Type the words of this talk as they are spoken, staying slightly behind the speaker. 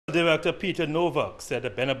Director Peter Novak said the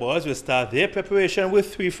Benner boys will start their preparation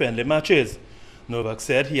with 3 friendly matches. Novak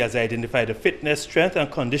said he has identified a fitness, strength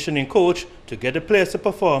and conditioning coach to get the players to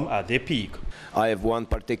perform at their peak. I have one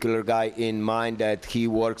particular guy in mind that he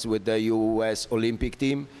works with the U.S. Olympic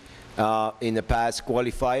team in the past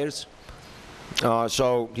qualifiers.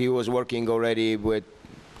 So he was working already with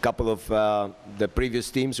a couple of the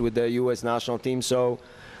previous teams with the U.S. national team. So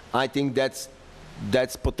I think that's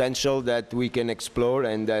potential that we can explore.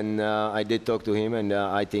 And then I did talk to him, and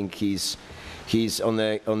I think he's on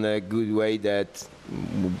a good way that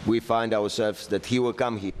we find ourselves that he will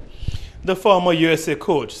come here. The former USA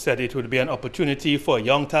coach said it would be an opportunity for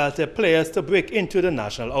young talented players to break into the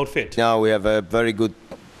national outfit. Now we have a very good,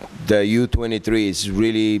 the U23 is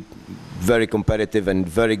really very competitive and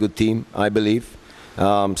very good team, I believe.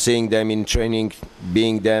 Seeing them in training,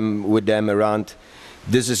 being with them around,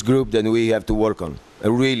 this is group that we have to work on,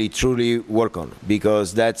 really truly work on,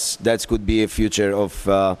 because that could be a future of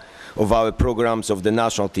our programs, of the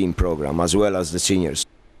national team program, as well as the seniors.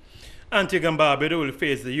 Antigua and Barbuda will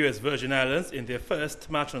face the U.S. Virgin Islands in their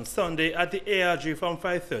first match on Sunday at the ARG from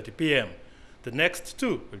 5:30 p.m. The next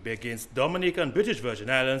 2 will be against Dominica and British Virgin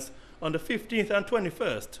Islands on the 15th and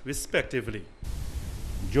 21st, respectively.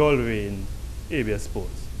 Joel Rain, ABS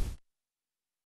Sports.